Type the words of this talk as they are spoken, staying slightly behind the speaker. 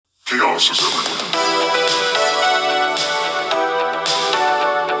Chaos is everywhere.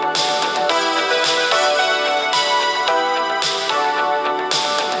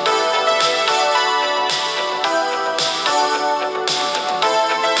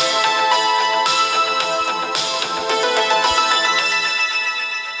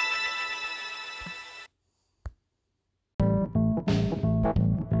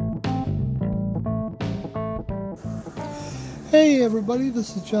 Hey everybody,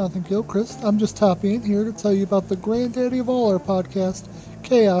 this is Jonathan Gilchrist. I'm just hopping in here to tell you about the granddaddy of all our podcast,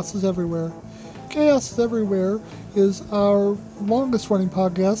 Chaos is Everywhere. Chaos is Everywhere is our longest running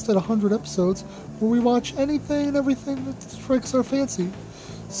podcast at 100 episodes where we watch anything and everything that strikes our fancy.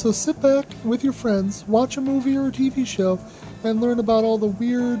 So sit back with your friends, watch a movie or a TV show, and learn about all the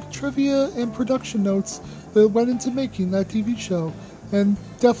weird trivia and production notes that went into making that TV show, and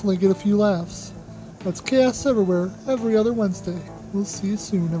definitely get a few laughs. That's Chaos Everywhere, every other Wednesday. We'll see you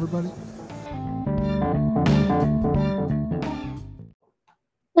soon, everybody.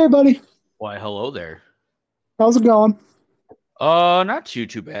 Hey, buddy. Why, hello there. How's it going? Not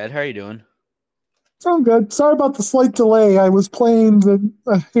too bad. How are you doing? Sound good. Sorry about the slight delay. I was playing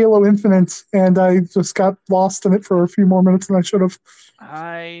the Halo Infinite, and I just got lost in it for a few more minutes than I should have.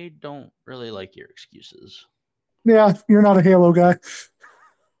 I don't really like your excuses. Yeah, you're not a Halo guy.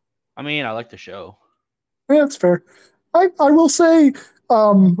 I mean, I like the show. Yeah, that's fair. I will say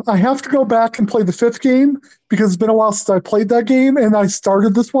I have to go back and play the fifth game because it's been a while since I played that game, and I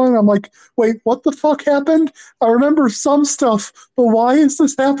started this one. I'm like, wait, what the fuck happened? I remember some stuff, but why is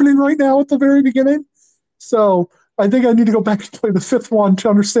this happening right now at the very beginning? So I think I need to go back and play the fifth one to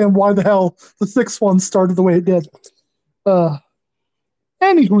understand why the hell the sixth one started the way it did. Uh,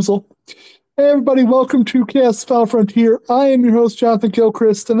 Any hoozle. Hey everybody, welcome to Cast Final Frontier. I am your host, Jonathan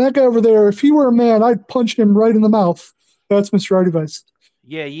Gilchrist, and that guy over there, if he were a man, I'd punch him right in the mouth. That's Mr. Artivice.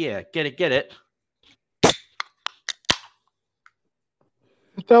 Yeah. Get it.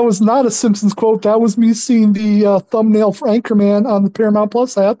 That was not a Simpsons quote. That was me seeing the thumbnail for Anchorman on the Paramount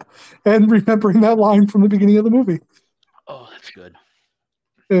Plus app and remembering that line from the beginning of the movie. Oh, that's good.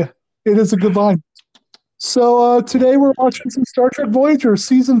 Yeah, it is a good line. So today we're watching some Star Trek Voyager,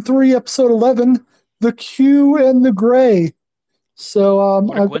 Season 3, Episode 11, The Q and the Gray. So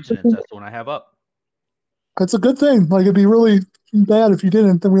What a coincidence. That's the one I have up. It's a good thing. Like, it'd be really bad if you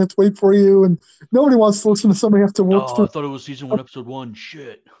didn't. Then we have to wait for you, and nobody wants to listen to somebody have to work Oh, through I thought it was season 1, episode 1.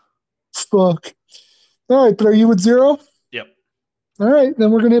 Shit. fuck. All right, but are you with zero? Yep. All right,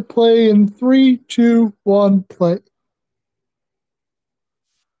 then we're going to hit play in 3, 2, 1, play.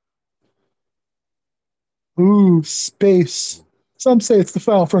 Ooh, space. Some say it's the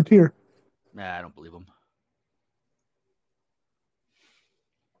Final Frontier. Nah, I don't believe him.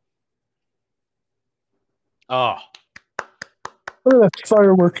 Oh, Look at that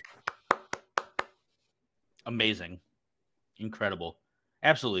firework. amazing. Incredible.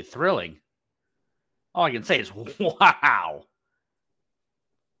 Absolutely thrilling. All I can say is, wow.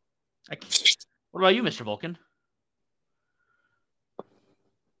 What about you, Mr. Vulcan?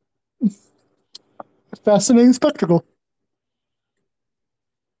 Fascinating spectacle.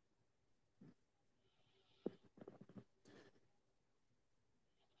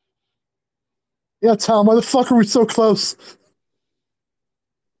 Yeah, Tom, why the fuck are we so close?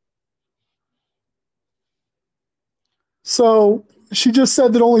 So she just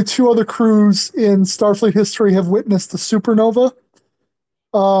said that only two other crews in Starfleet history have witnessed the supernova.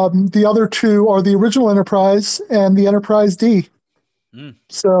 The other two are the original Enterprise and the Enterprise D. Mm.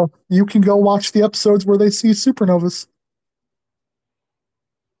 So you can go watch the episodes where they see supernovas.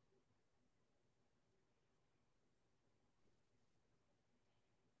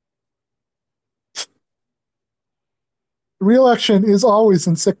 Real action is always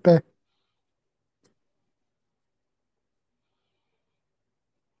in sickbay.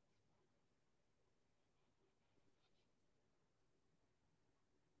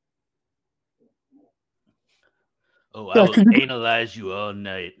 Oh, I will analyze you all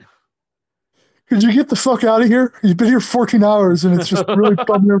night. Could you get the fuck out of here? You've been here 14 hours and it's just really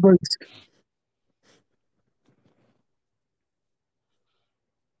bumming everybody.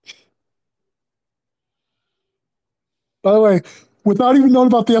 By the way, without even knowing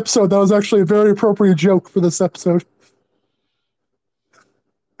about the episode, that was actually a very appropriate joke for this episode.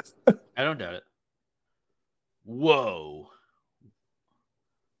 I don't doubt it. Whoa.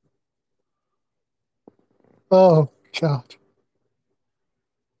 Oh, God.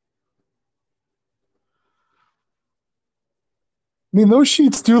 I mean, those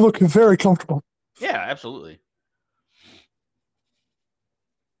sheets do look very comfortable. Yeah, absolutely.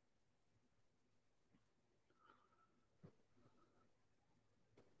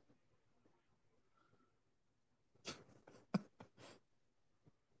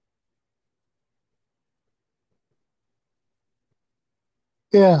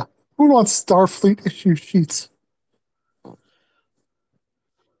 Yeah. Who wants Starfleet issue sheets?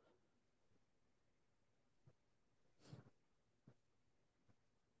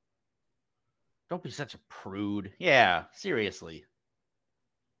 Don't be such a prude. Yeah, seriously.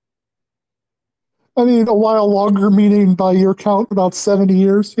 I mean, a while longer, meaning by your count, about 70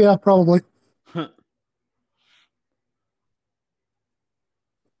 years. Yeah, probably.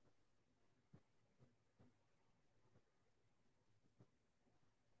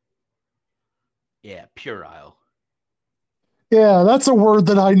 Yeah, puerile. Yeah, that's a word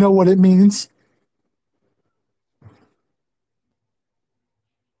that I know what it means.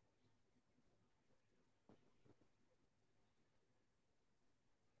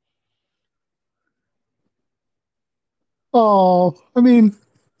 Oh, I mean,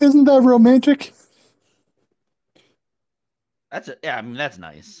 isn't that romantic? Yeah, I mean that's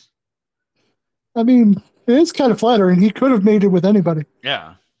nice. I mean, it is kind of flattering. He could have made it with anybody.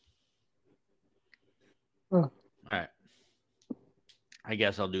 Yeah. Uh, All right. I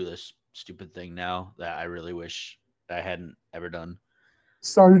guess I'll do this stupid thing now that I really wish I hadn't ever done.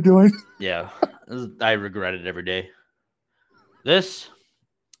 started doing. Yeah. I regret it every day. This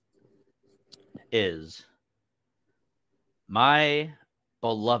is my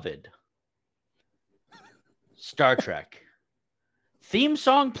beloved Star Trek theme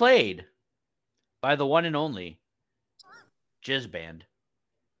song played by the one and only Jizz Band.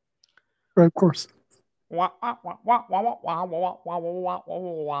 Right, of course.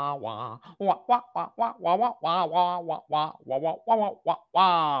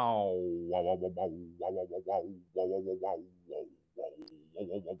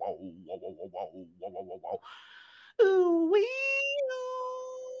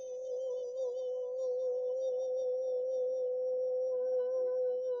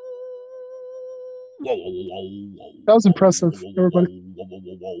 That was impressive, everybody.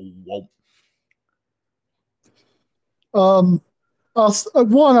 One,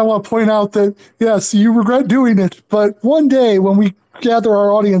 I want to point out that, yes, you regret doing it, but one day when we gather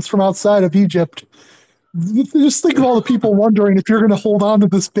our audience from outside of Egypt, just think of all the people wondering if you're going to hold on to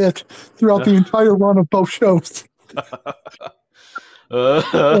this bit throughout the entire run of both shows.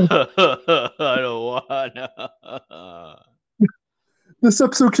 I don't wanna. This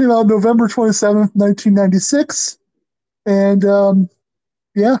episode came out November 27th, 1996. And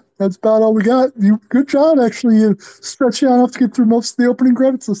yeah, that's about all we got. Good job, actually. You stretched out enough to get through most of the opening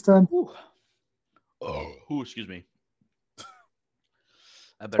credits this time. Ooh, excuse me.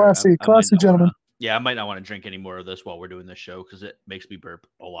 Classy, I might classy not gentlemen. I might not want to drink any more of this while we're doing this show because it makes me burp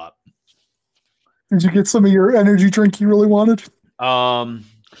a lot. Did you get some of your energy drink you really wanted? I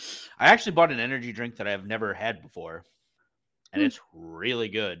actually bought an energy drink that I've never had before, and it's really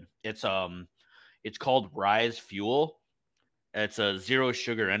good. It's called Rise Fuel. It's a zero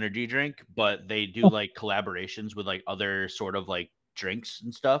sugar energy drink, but they do like collaborations with like other sort of like drinks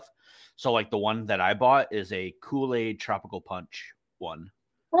and stuff. So like the one that I bought is a Kool-Aid tropical punch one.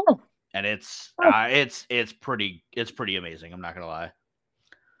 Oh, And it's pretty amazing. I'm not gonna lie.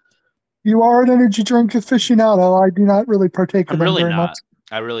 you are an energy drink aficionado. I do not really partake of I'm them really very much.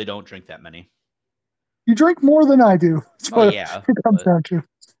 not. I really don't drink that many. You drink more than I do. That's Oh what yeah, it comes but down to.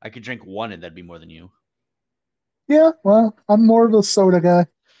 I could drink one and that'd be more than you. Yeah, well, I'm more of a soda guy.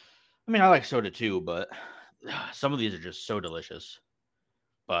 I mean, I like soda too, but some of these are just so delicious.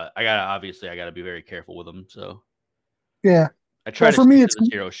 But I gotta be very careful with them. So Yeah. I try Well, to for stick me, to it's the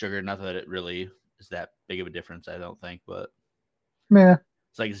zero sugar. Not that it really is that big of a difference, I don't think, but man.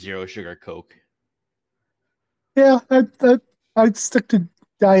 it's like zero sugar Coke. Yeah, I'd stick to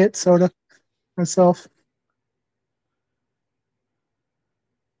diet soda myself.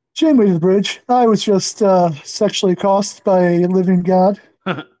 Janeway's Bridge. I was just sexually accosted by a living god.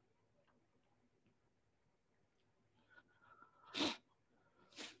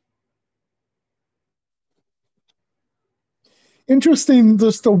 Interesting,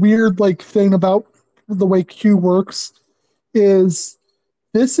 just a weird like thing about the way Q works is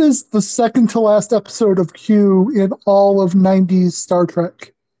this is the second to last episode of Q in all of 90s Star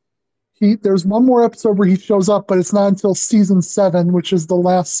Trek. There's one more episode where he shows up, but it's not until season 7, which is the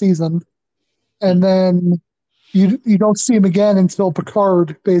last season. And then you don't see him again until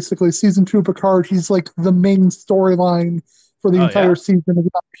Picard, basically. Season 2 Picard, he's like the main storyline for the Oh yeah, entire season of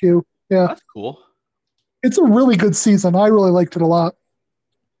Q. Yeah. that's cool. It's a really good season. I really liked it a lot.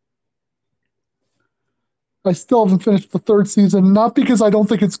 I still haven't finished the third season, not because I don't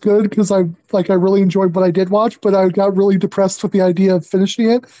think it's good, because I really enjoyed what I did watch, but I got really depressed with the idea of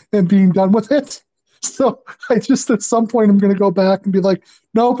finishing it and being done with it. So I just at some point I'm going to go back and be like,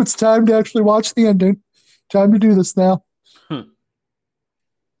 nope, it's time to actually watch the ending. Time to do this now.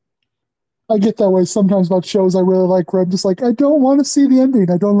 I get that way sometimes about shows I really like where I'm just like, I don't want to see the ending.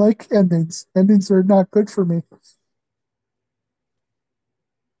 I don't like endings. Endings are not good for me.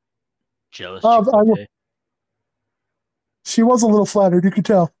 Jealous Uh, I, Chipotle. she was a little flattered, you could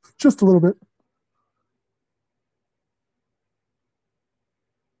tell. Just a little bit.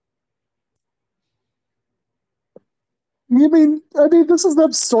 I mean, this is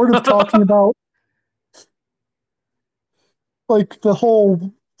them sort of talking about like the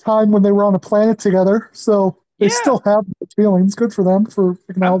whole time when they were on a planet together. So they Yeah, still have feelings. Good for them for I'm.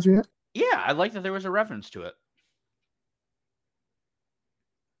 acknowledging it. Yeah, I like that there was a reference to it.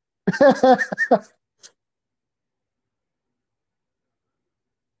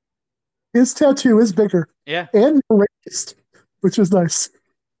 His tattoo is bigger Yeah. and raised, which is nice.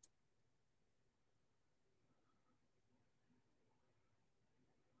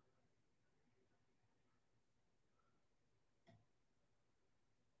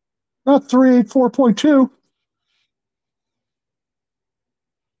 Not 384.2.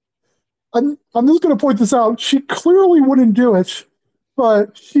 I'm just going to point this out. She clearly wouldn't do it,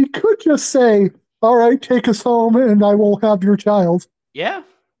 but she could just say, "All right, take us home, and I will have your child." Yeah.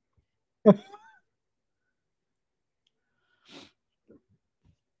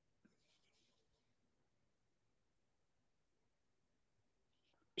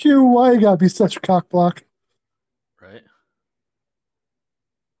 Q, why you gotta be such a cock block? Right.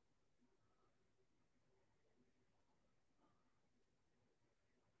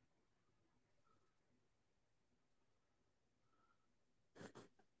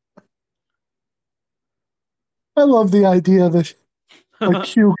 I love the idea that like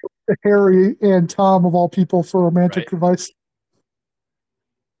Q, Harry, and Tom of all people for Right. romantic advice.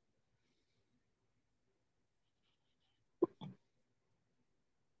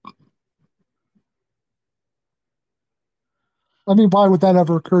 I mean, why would that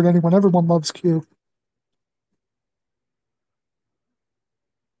ever occur to anyone? Everyone loves Q.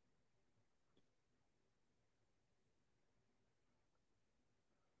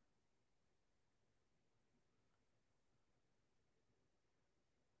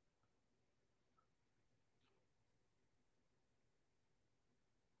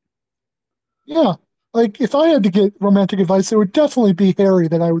 Yeah, like if I had to get romantic advice, it would definitely be Harry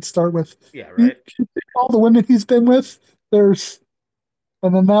that I would start with. Yeah. You Right. think all the women he's been with, there's,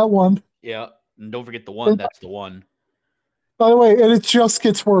 and then that one. Yeah. And don't forget the one. And That's the one. by the way, and it just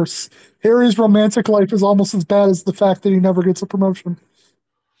gets worse. Harry's romantic life is almost as bad as the fact that he never gets a promotion.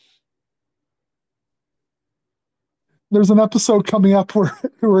 There's an episode coming up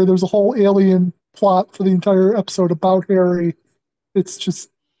where there's a whole alien plot for the entire episode about Harry. It's just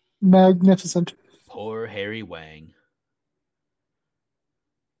magnificent. Poor Harry Wang.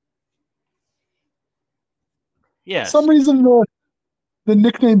 For some Yes. reason, the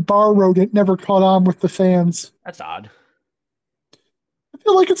nickname Bar Rodent never caught on with the fans. That's odd. I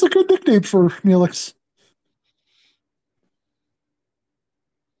feel like it's a good nickname for Neelix.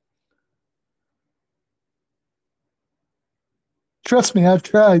 Trust me, I've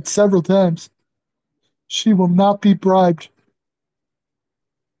tried several times. She will not be bribed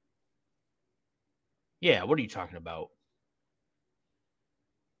Yeah. What are you talking about?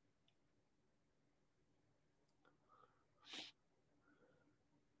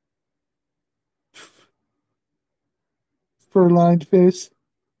 for a lined face.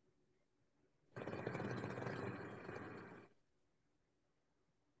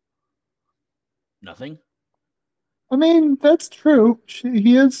 Nothing. I mean, that's true.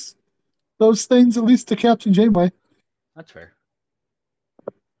 He is those things, at least to Captain Janeway. That's fair.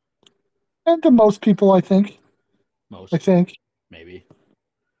 And to most people, I think. I Most. think. Maybe.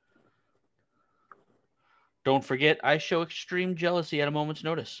 Don't forget, I show extreme jealousy at a moment's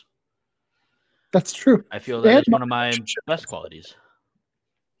notice. That's true. I feel that And is one of my best qualities.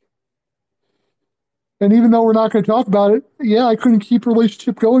 And even though we're not going to talk about it, yeah, I couldn't keep a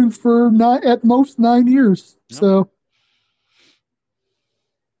relationship going for not at most 9 years. Nope. So,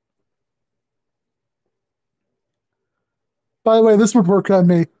 by the way, this would work on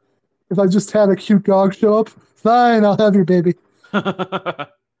me. If I just had a cute dog show up, fine, I'll have your baby. You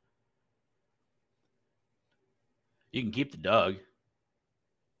can keep the dog.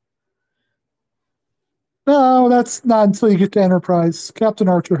 No, that's not until you get to Enterprise. Captain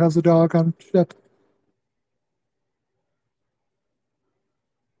Archer has a dog on ship.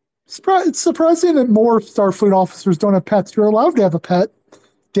 It's surprising that more Starfleet officers don't have pets. You're allowed to have a pet.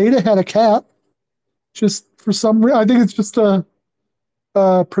 Data had a cat. Just for some reason, I think it's just a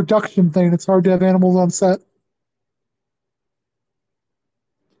production thing. It's hard to have animals on set.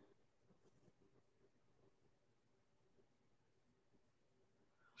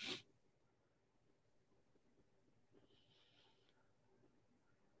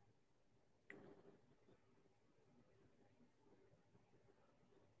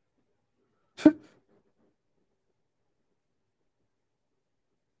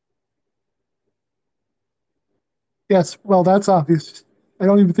 Yes, well, that's obvious. I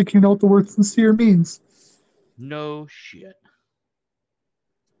don't even think you know what the word sincere means. No shit.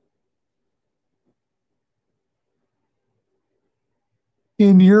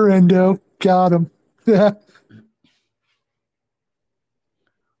 Innuendo. Got him. Yeah.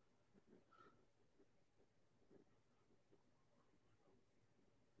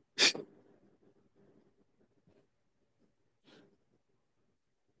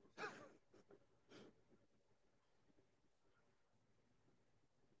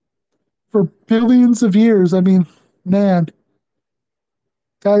 For billions of years. I mean, man,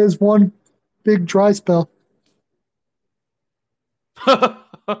 that is one big dry spell.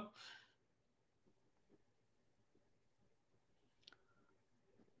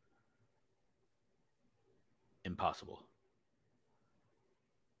 Impossible.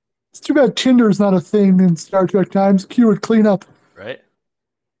 It's too bad Tinder's not a thing in Star Trek times. Q would clean up. Right?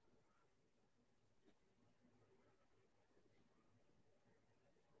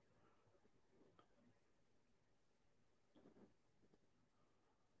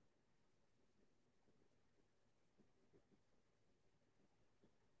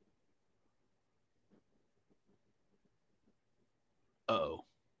 Uh-oh.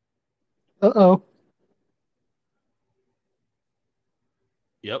 Uh oh.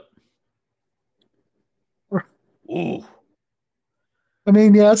 Yep. Ooh. I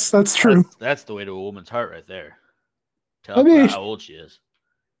mean, yes, that's true. That's the way to a woman's heart right there. I Talk mean, about how old she is.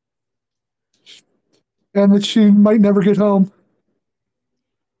 and that she might never get home.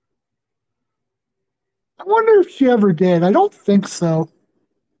 I wonder if she ever did. I don't think so.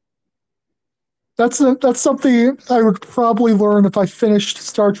 That's something I would probably learn if I finished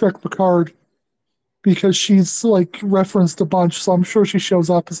Star Trek Picard because she's like referenced a bunch, so I'm sure she shows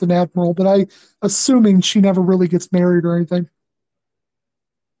up as an admiral. But I assuming she never really gets married or anything.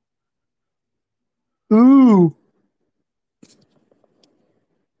 Ooh,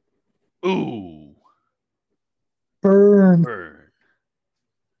 Ooh. burn. Burn.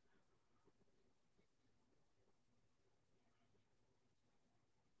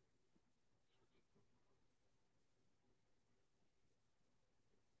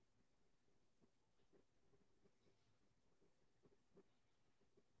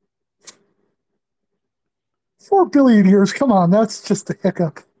 $4 billion. Come on, that's just a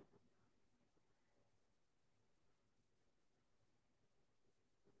hiccup.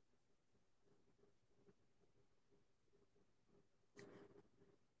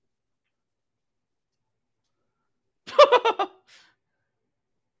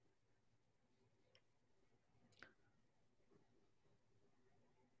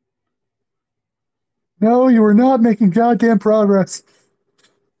 No, you are not making goddamn progress.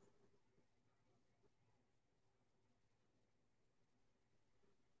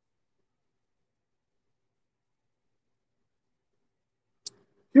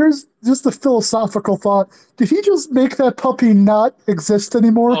 Here's just a philosophical thought. Did he just make that puppy not exist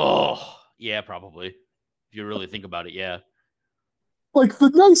anymore? Oh, yeah, probably. If you really think about it, yeah. Like, the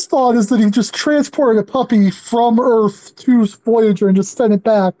nice thought is that he just transported a puppy from Earth to Voyager and just sent it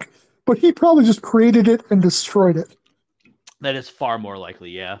back, but he probably just created it and destroyed it. That is far more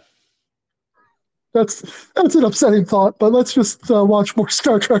likely, yeah. That's that's an upsetting thought, but let's just watch more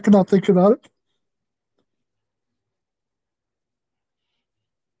Star Trek and not think about it.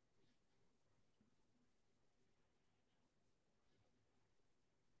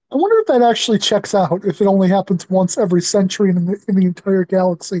 I wonder if that actually checks out, if it only happens once every century in the entire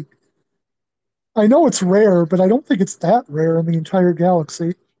galaxy. I know it's rare, but I don't think it's that rare in the entire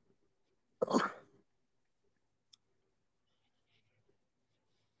galaxy.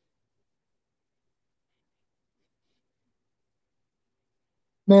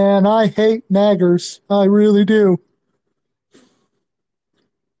 Man, I hate naggers. I really do.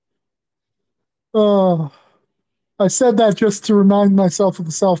 Oh, I said that just to remind myself of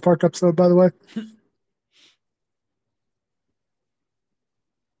the South Park episode, by the way.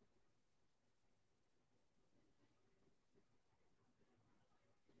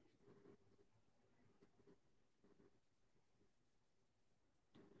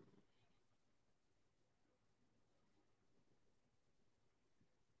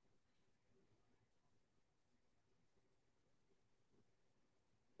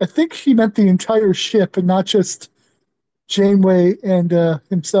 I think he meant the entire ship and not just Janeway and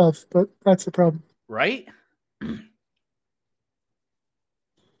himself, but that's the problem. Right?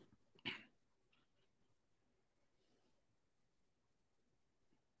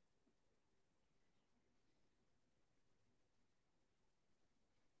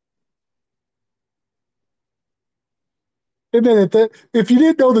 Admit it, that if you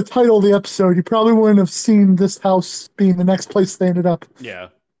didn't know the title of the episode, you probably wouldn't have seen this house being the next place they ended up. Yeah.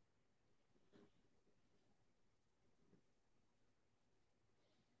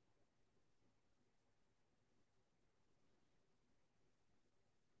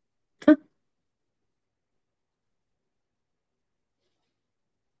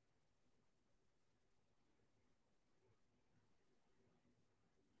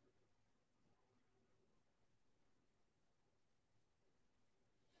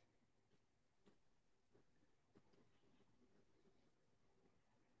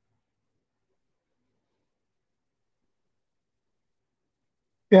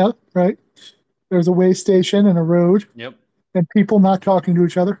 Yeah, right. There's a way station and a road Yep. and people not talking to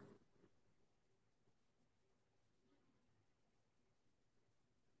each other.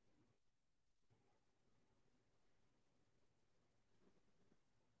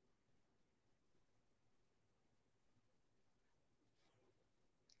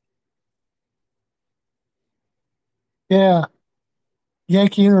 Yeah,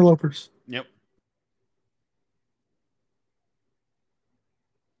 Yankee interlopers. Yep.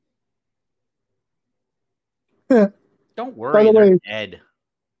 Yeah. Don't By worry, the they're way, dead.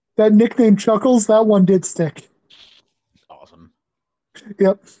 that nickname Chuckles, that one did stick. Awesome.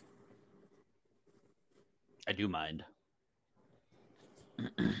 Yep. I do mind.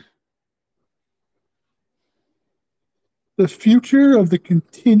 The future of the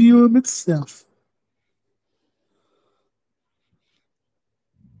continuum itself.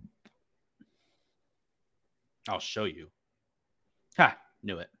 I'll show you. Ha!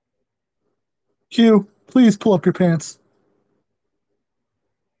 Knew it. Q, please pull up your pants.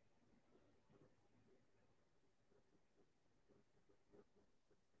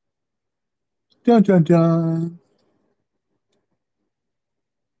 Dun dun dun.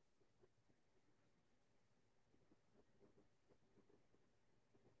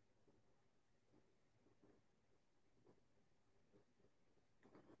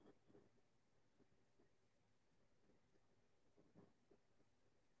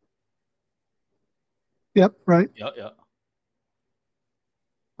 Yep, right. Yep. Yep.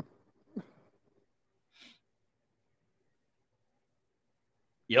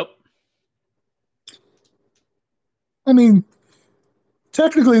 Yep. I mean,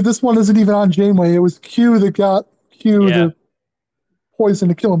 technically, this one isn't even on Janeway. It was Q that got Q Yeah. the poison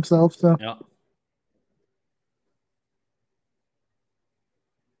to kill himself. So, Yep.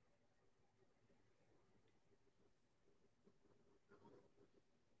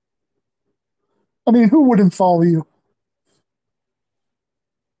 I mean, who wouldn't follow you?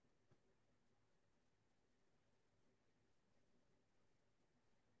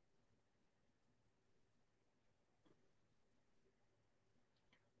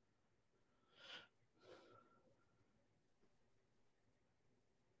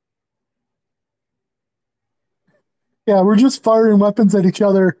 Yeah, we're just firing weapons at each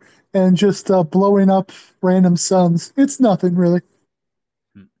other and just blowing up random suns. It's nothing really.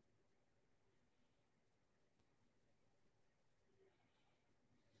 Hmm.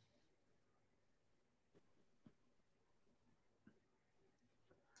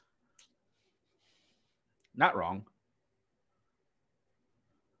 Not wrong.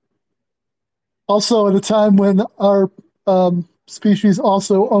 Also, at a time when our species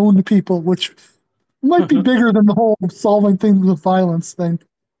also owned people, which might be bigger than the whole solving things with violence thing.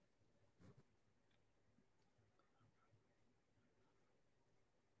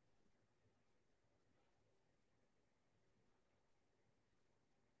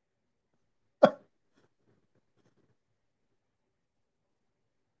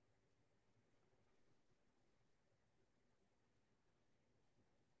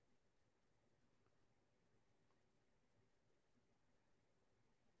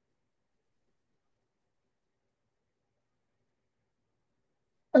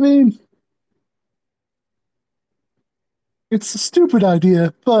 I mean, it's a stupid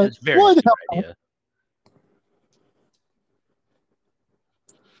idea, but It's a very why the stupid hell not? idea.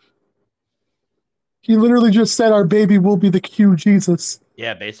 He literally just said our baby will be the Q Jesus.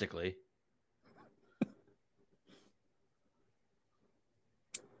 Yeah, basically.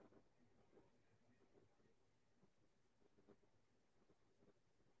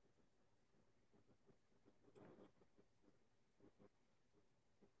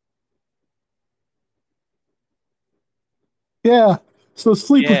 Yeah, so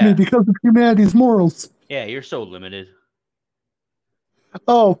sleep with me Yeah. because of humanity's morals. Yeah, you're so limited.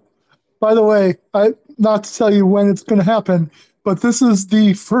 Oh, by the way, I not to tell you when it's going to happen, but this is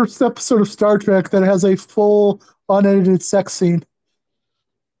the first episode of Star Trek that has a full unedited sex scene.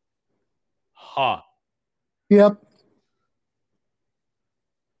 Ha. Yep,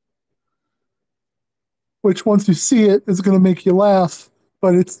 which once you see it is going to make you laugh,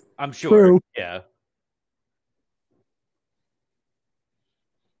 but it's I'm sure. true. Yeah.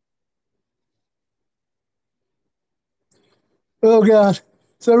 Oh God,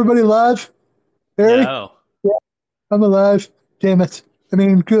 is everybody alive? Harry? No. Yeah, I'm alive. Damn it. I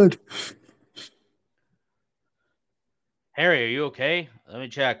mean, good. Harry, are you okay? Let me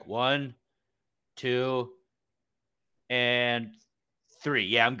check. 1, 2, and 3.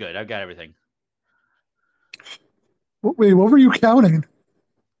 Yeah, I'm good. I've got everything. Wait, what were you counting?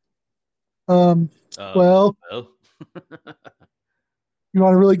 Um, well, Well, you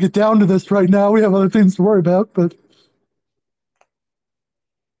want to really get down to this right now? We have other things to worry about, but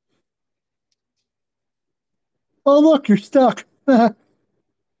oh look, you're stuck.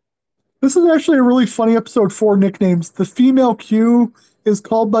 This is actually a really funny episode for nicknames. The female Q is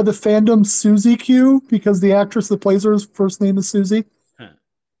called by the fandom Susie Q because the actress that plays her's first name is Susie. huh.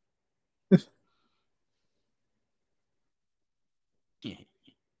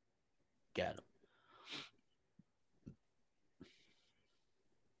 Got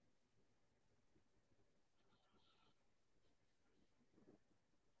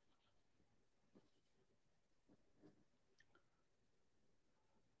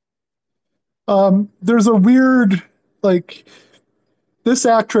him. There's a weird, like, this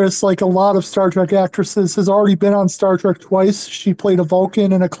actress, like a lot of Star Trek actresses, has already been on Star Trek twice. She played a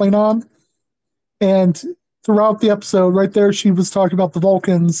Vulcan and a Klingon. And throughout the episode, right there, she was talking about the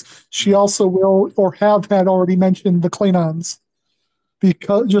Vulcans. She Mhm. also will or have had already mentioned the Klingons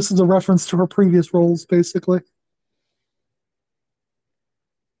because just as a reference to her previous roles, basically.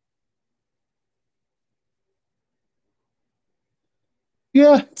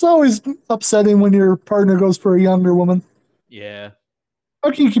 Yeah, it's always upsetting when your partner goes for a younger woman. Yeah.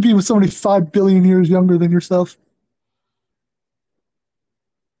 How can you compete with somebody 5 billion years younger than yourself?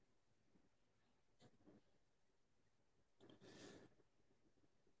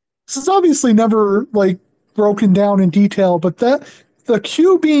 This is obviously never like broken down in detail, but that the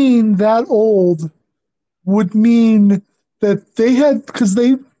Q being that old would mean that they had because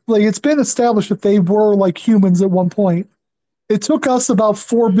they like it's been established that they were like humans at one point. It took us about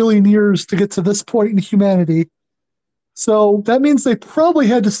 4 billion years to get to this point in humanity. So that means they probably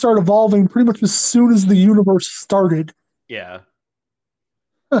had to start evolving pretty much as soon as the universe started. Yeah.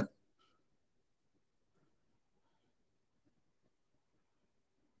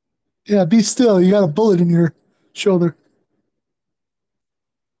 Yeah, be still. You got a bullet in your shoulder.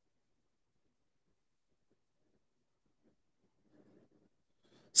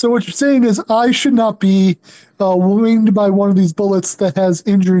 So what you're saying is I should not be winged by one of these bullets that has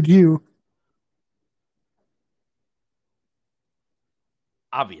injured you.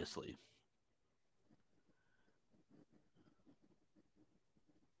 Obviously.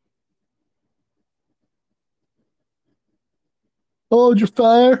 Hold your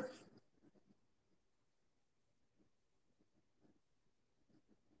fire.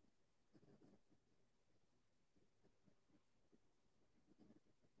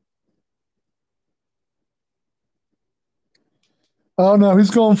 Oh no, he's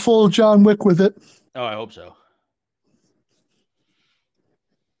going full John Wick with it. Oh, I hope so.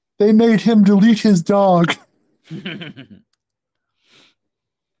 They made him delete his dog.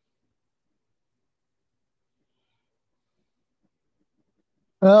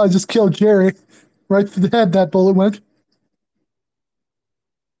 I just killed Jerry. Right through the head that bullet went.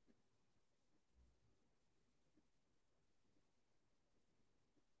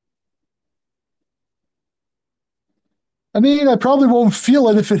 I mean, I probably won't feel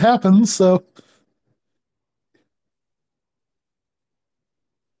it if it happens, so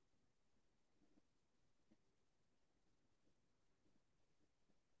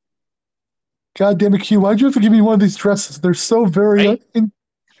God damn it, Q, why'd you have to give me one of these dresses? They're so very Right?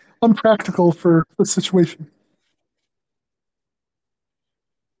 unpractical for the situation.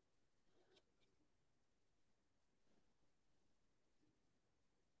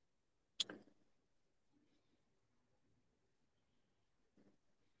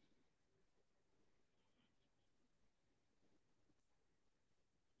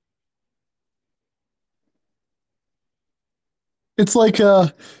 It's like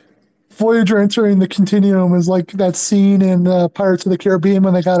Voyager entering the Continuum is like that scene in Pirates of the Caribbean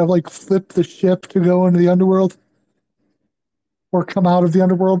when they gotta like flip the ship to go into the underworld or come out of the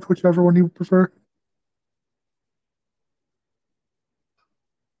underworld, whichever one you prefer.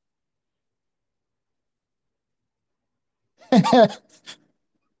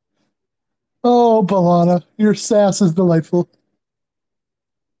 Oh, Balana, your sass is delightful.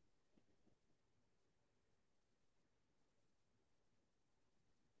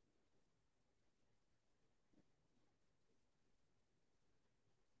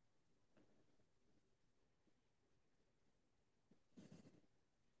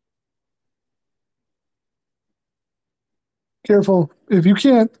 Careful. If you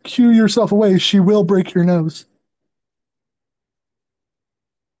can't cue yourself away, she will break your nose.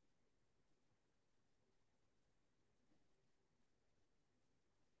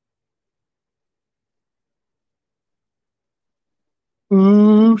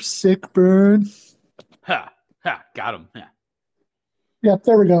 Ooh, sick burn. Ha, ha, got him. Yeah. Yep,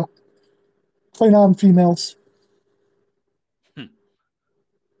 there we go. Play on females. Hmm.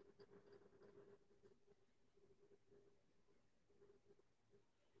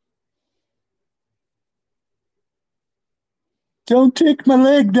 Don't take my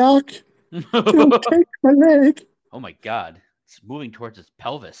leg, Doc. Don't take my leg. Oh my god. It's moving towards his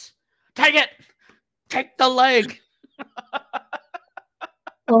pelvis. Take it! Take the leg!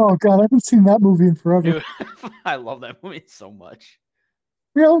 Oh god, I haven't seen that movie in forever. Dude, I love that movie so much.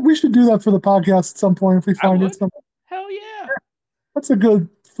 Yeah, we should do that for the podcast at some point if we I find would. it. Hell yeah. That's a good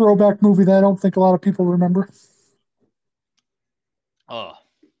throwback movie that I don't think a lot of people remember. Oh,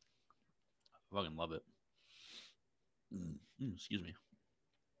 I fucking love it. Excuse me.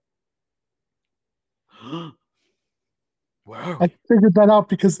 Where are I we? figured that out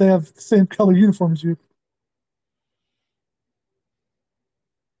because they have the same color uniform as you.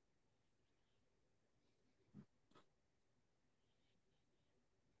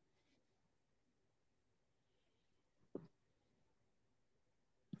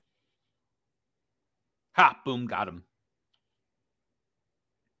 Ha! Boom! Got him.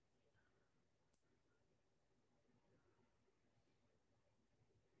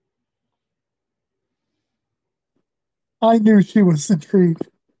 I knew she was intrigued.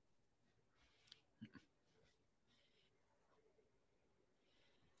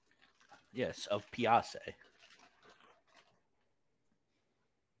 Yes, of Piace.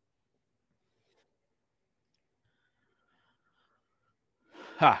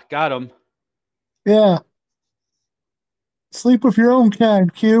 Ha! Got him. Yeah. Sleep with your own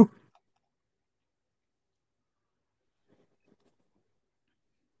kind, Q.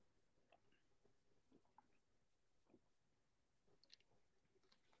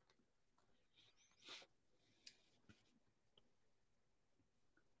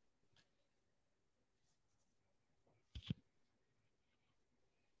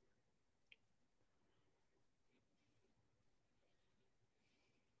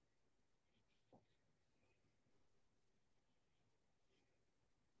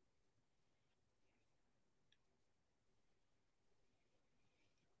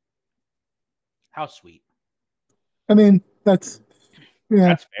 How sweet. I mean, yeah.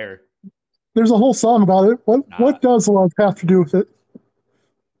 That's fair. There's a whole song about it. Nah. What does love have to do with it?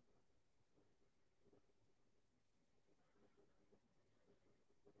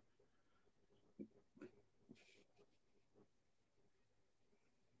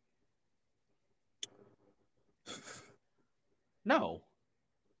 No.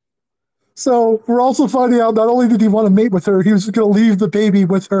 So we're also finding out not only did he want to mate with her, he was going to leave the baby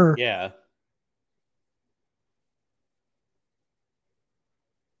with her. Yeah.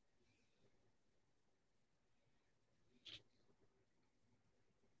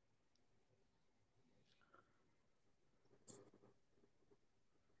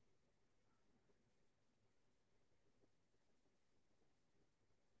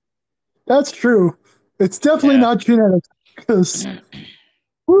 That's true. It's definitely Yeah. not genetic because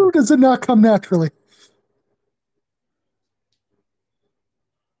who does it not come naturally?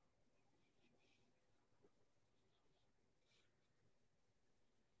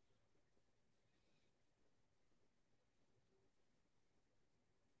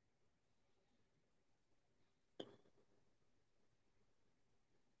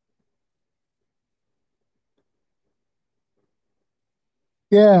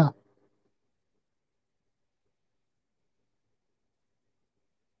 Yeah.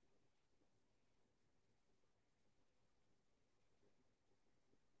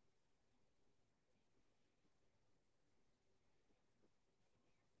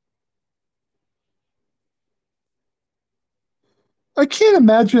 I can't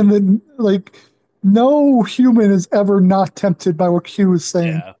imagine that, like, no human is ever not tempted by what Q is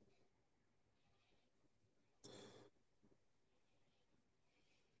saying. Yeah.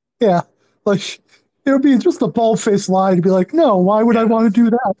 Yeah. Like, it would be just a bald faced lie to be like, no, why would I Yeah. want to do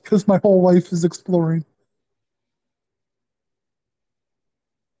that? Because my whole life is exploring.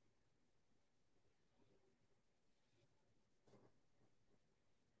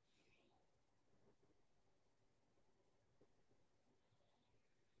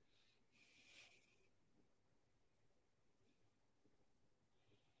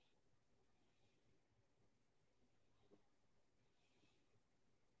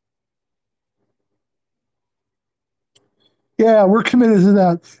 Yeah, we're committed to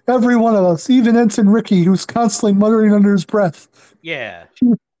that. Every one of us, even Ensign Ricky, who's constantly muttering under his breath. Yeah,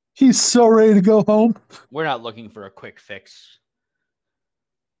 He's so ready to go home. we're not looking for a quick fix.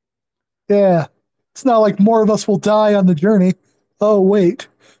 Yeah. It's not like more of us will die on the journey. Oh, wait.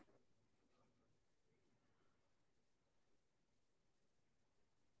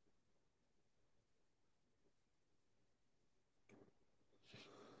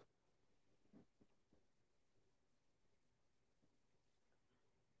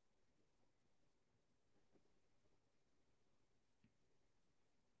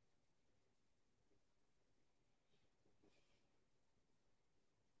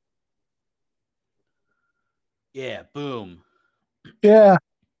 Yeah, boom. Yeah,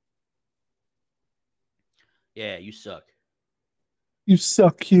 Yeah, you suck. you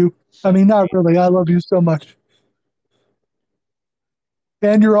suck, Q. I Suck mean, not dick. really. I love you so much.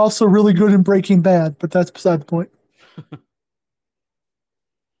 And you're also really good in Breaking Bad, but that's beside the point. I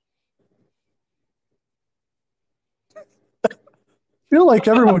feel like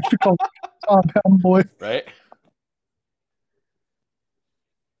everyone should call Tom Pound Boy. Right?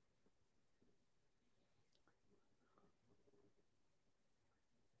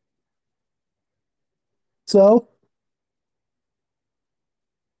 So,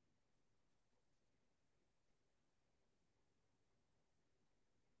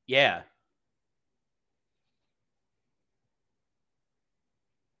 Yeah,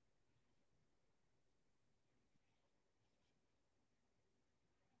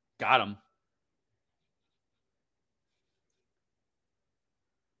 got him.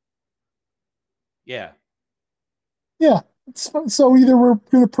 Yeah. yeah. So either we're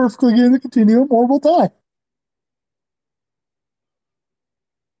going to perfectly get in the continuum or we'll die.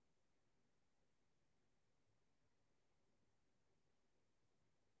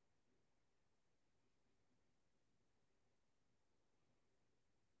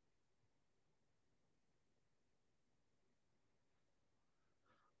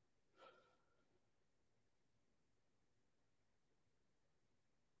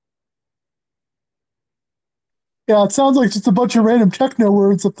 Yeah, it sounds like just a bunch of random techno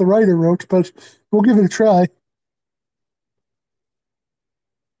words that the writer wrote, but we'll give it a try.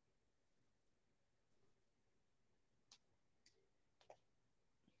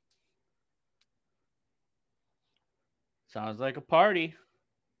 Sounds like a party.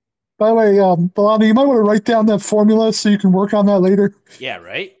 By the way, Belani, you might want to write down that formula so you can work on that later. Yeah,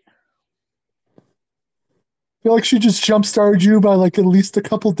 right? I feel like she just jump started you by like at least a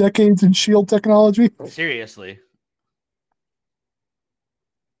couple decades in shield technology. Seriously.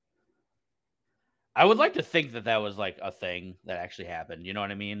 I would like to think that that was like a thing that actually happened. You know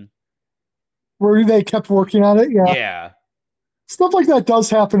what I mean? Where they kept working on it. Yeah, Yeah. stuff like that does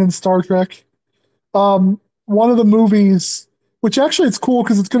happen in Star Trek. One of the movies, which actually it's cool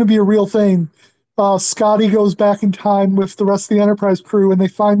because it's going to be a real thing. Scotty goes back in time with the rest of the Enterprise crew, and they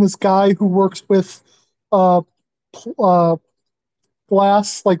find this guy who works with uh, uh,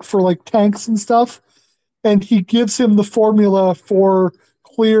 glass, like for like tanks and stuff, and he gives him the formula for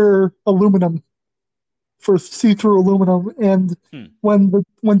clear aluminum, for see-through aluminum. And Hmm.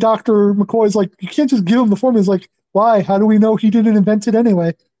 when Doctor McCoy's like, you can't just give him the formula. He's like, why? How do we know he didn't invent it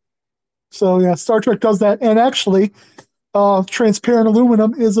anyway? So yeah, Star Trek does that, and actually, transparent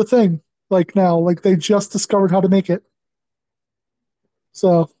aluminum is a thing. Like now, like they just discovered how to make it.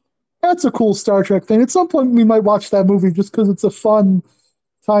 So that's a cool Star Trek thing. At some point, we might watch that movie just because it's a fun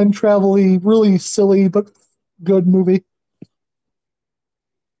time travel really silly but good movie.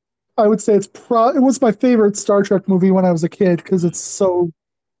 I would say it was my favorite Star Trek movie when I was a kid because Hmm.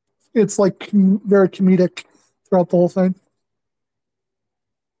 it's like very comedic throughout the whole thing.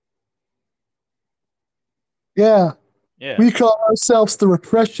 Yeah, Yeah. we call ourselves the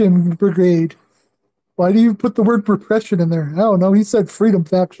Repression Brigade. Why do you put the word repression in there? I don't know. He said freedom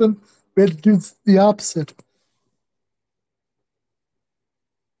faction. We had to do the opposite.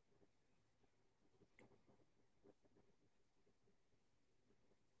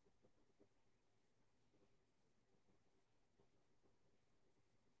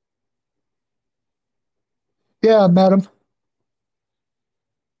 Yeah, madam.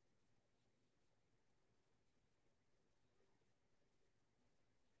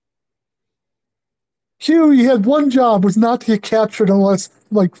 Q, you had one job, was not to get captured unless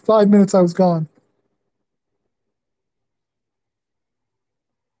like 5 minutes I was gone.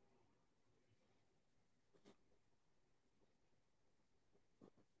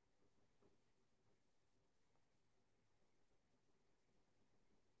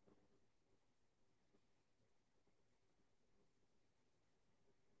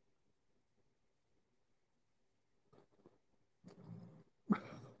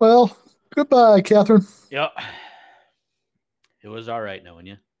 Well, goodbye, Catherine. Yep. It was all right knowing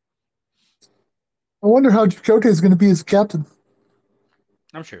you. I wonder how Chakotay is going to be as captain.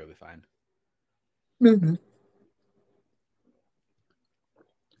 I'm sure it'll be fine. Mm-hmm.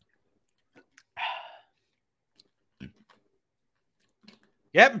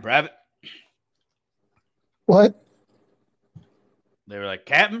 Captain Bravitt. What? They were like,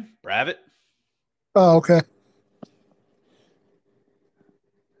 Captain Bravitt. Oh, okay.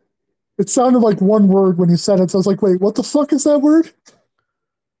 It sounded like one word when you said it, so I was like, wait, what the fuck is that word?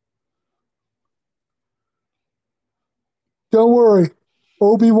 Don't worry.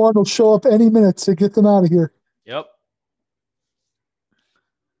 Obi-Wan will show up any minute to get them out of here. Yep.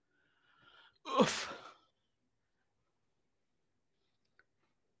 Oof.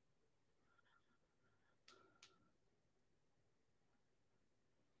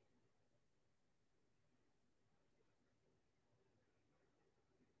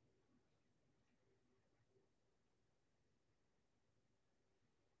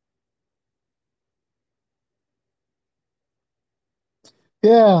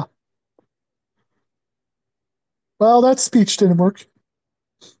 Yeah. Well, that speech didn't work.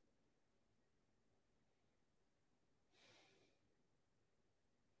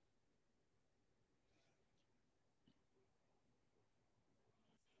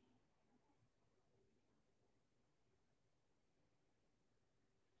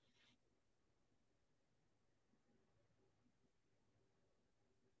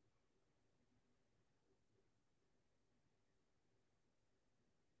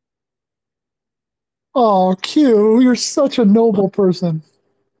 Oh, Q, you're such a noble person.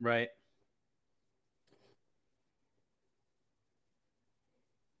 Right.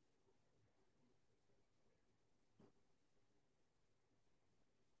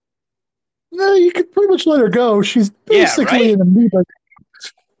 No, you could pretty much let her go. She's Yeah, basically right? an amoeba.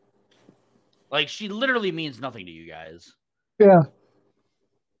 Like, she literally means nothing to you guys. Yeah.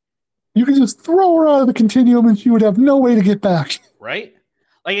 You could just throw her out of the continuum and she would have no way to get back. Right?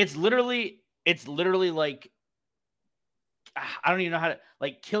 Like, it's literally like, I don't even know how to,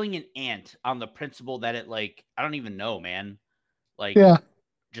 like, killing an ant on the principle that it, like, I don't even know, man. Like, Yeah.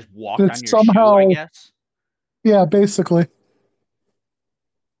 just walked It's on your shoe, I somehow, guess. yeah, basically.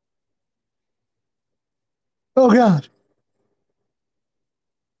 Oh, God.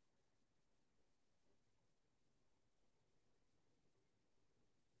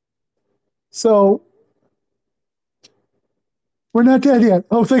 So we're not dead yet.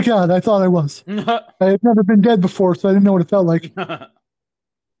 Oh, thank God. I thought I was. I had never been dead before, so I didn't know what it felt like.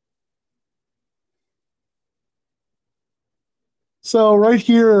 So right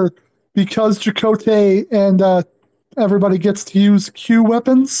here, because Chakotay and everybody gets to use Q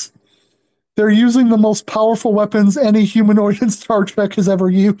weapons, they're using the most powerful weapons any humanoid in Star Trek has ever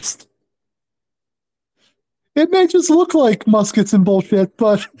used. It may just look like muskets and bullshit,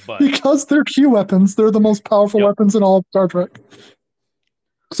 but But, because they're Q weapons, they're the most powerful yep. weapons in all of Star Trek.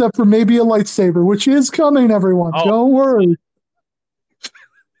 Except for maybe a lightsaber, which is coming, everyone. Oh, Don't worry.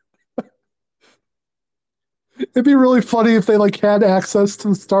 It'd be really funny if they like had access to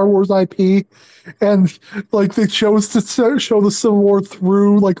the Star Wars IP and like they chose to show the Civil War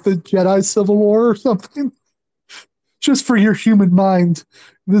through like the Jedi Civil War or something. Just for your human mind.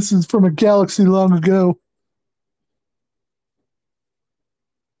 This is from a galaxy long ago.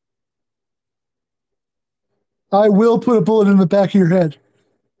 I will put a bullet in the back of your head.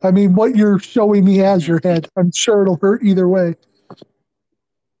 I mean, what you're showing me as your head, I'm sure it'll hurt either way.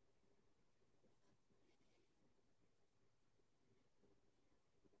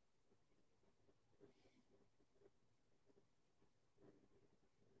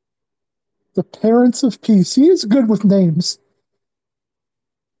 The Parents of Peace. He is good with names.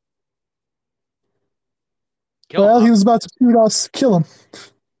 kill him Well, he up. was about to shoot us. Kill him.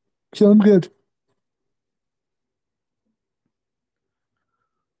 Kill him good.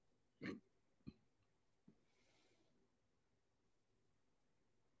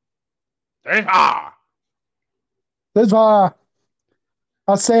 There's ah. That's why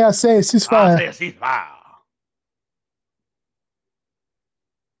I say, Ah, ceasefire. say, see, ah.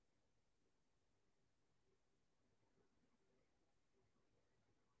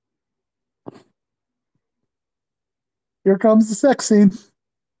 Here comes the sex scene.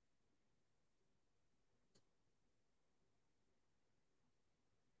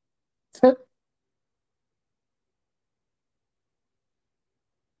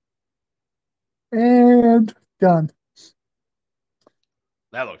 And done.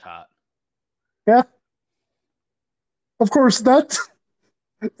 That looked hot. Yeah. Of course, that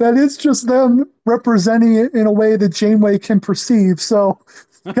That is just them representing it in a way that Janeway can perceive. So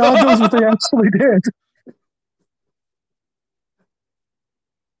God knows what they actually did.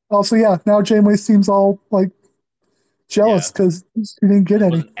 Also, yeah, now Janeway seems all like Yeah, jealous because she didn't get this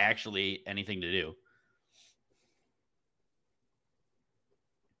any. wasn't actually anything to do.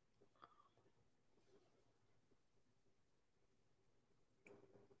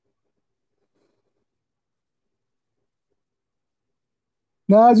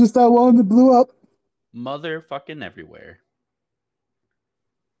 Nah, just that one that blew up. Motherfucking everywhere.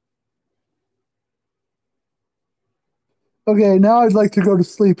 Okay, now I'd like to go to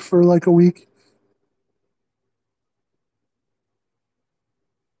sleep for like a week.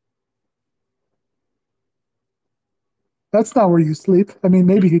 That's not where you sleep. I mean,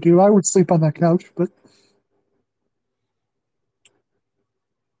 maybe you do. I would sleep on that couch, but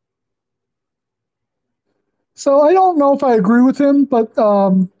so I don't know if I agree with him, but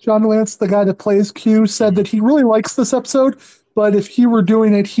John Lance, the guy that plays Q, said Mhm. that he really likes this episode, but if he were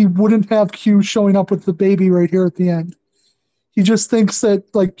doing it, he wouldn't have Q showing up with the baby right here at the end. He just thinks that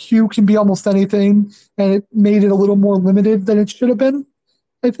like Q can be almost anything, and it made it a little more limited than it should have been.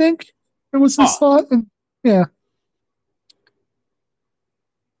 I think it was his Oh, thought, and yeah,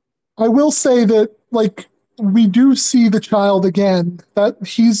 I will say that like we do see the child again. That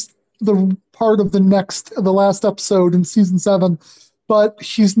he's the part of the last episode in season 7, but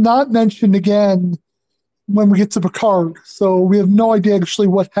he's not mentioned again when we get to Picard. So we have no idea actually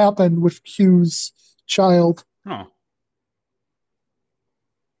what happened with Q's child huh.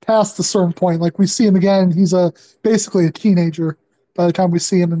 past a certain point. Like we see him again, he's a basically a teenager by the time we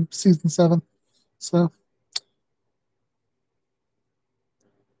see him in season 7. So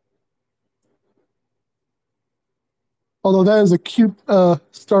although that is a cute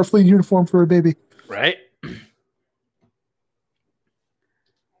Starfleet uniform for a baby. Right?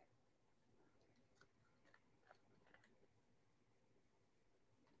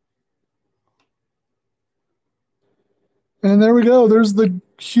 And there we go. There's the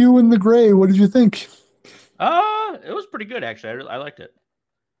Q and the gray. What did you think? It was pretty good actually. I liked it.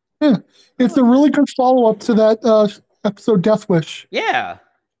 Yeah, I it's a liked it. really good follow up to that episode Death Wish. Yeah.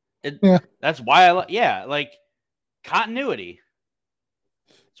 It Yeah, that's why yeah, like continuity.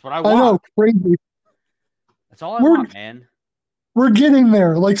 That's what I I want. know, crazy. That's all I We're want, man. we're getting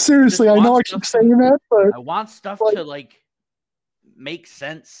there. Like I just seriously, I know want I keep stuff to saying that, but I want stuff like to like make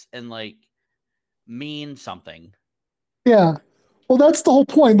sense and like mean something. yeah. Well, that's the whole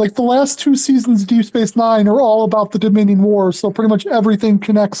point. Like the last 2 seasons of Deep Space Nine are all about the Dominion War, so pretty much everything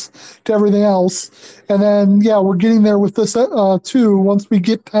connects to everything else. And then yeah, we're getting there with this too. Once we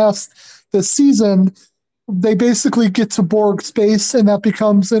get past this season, they basically get to Borg space, and that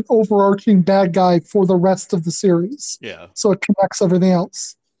becomes an overarching bad guy for the rest of the series. Yeah. So it connects everything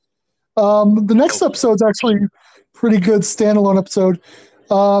else. The I next hope so. episode is actually pretty good standalone episode.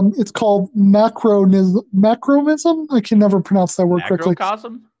 It's called Macronism. I can never pronounce that word correctly.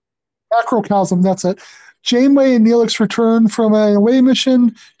 Macrocosm? Macrocosm, that's it. Janeway and Neelix return from an away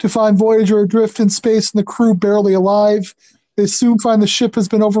mission to find Voyager adrift in space and the crew barely alive. They soon find the ship has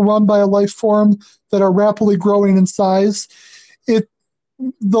been overrun by a life form that are rapidly growing in size. It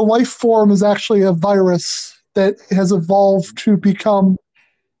the life form is actually a virus that has evolved to become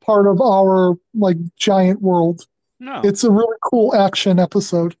part of our like giant world. No. It's a really cool action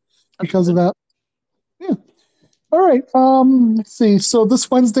episode That's because of good. that. Yeah. All right. Let's see. So this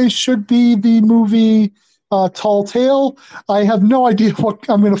Wednesday should be the movie Tall Tale. I have no idea what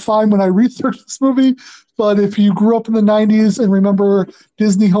I'm going to find when I research this movie, but if you grew up in the '90s and remember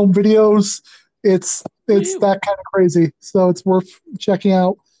Disney home videos, it's Woo. that kind of crazy. So it's worth checking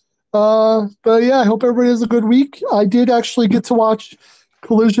out. But yeah, I hope everybody has a good week. I did actually get to watch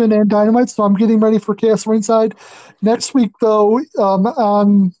Collision and Dynamite, so I'm getting ready for Chaos Ringside. Next week, though,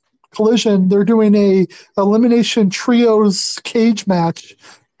 on Collision, they're doing a elimination trios cage match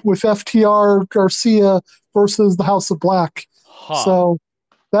with FTR Garcia versus the House of Black. Huh. So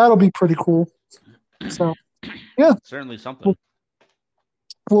that'll be pretty cool. So yeah, Certainly something. we'll,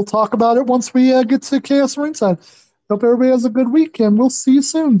 we'll talk about it once we get to Chaos Ringside. Hope everybody has a good week, and we'll see you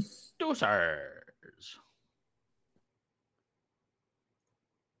soon. Doser.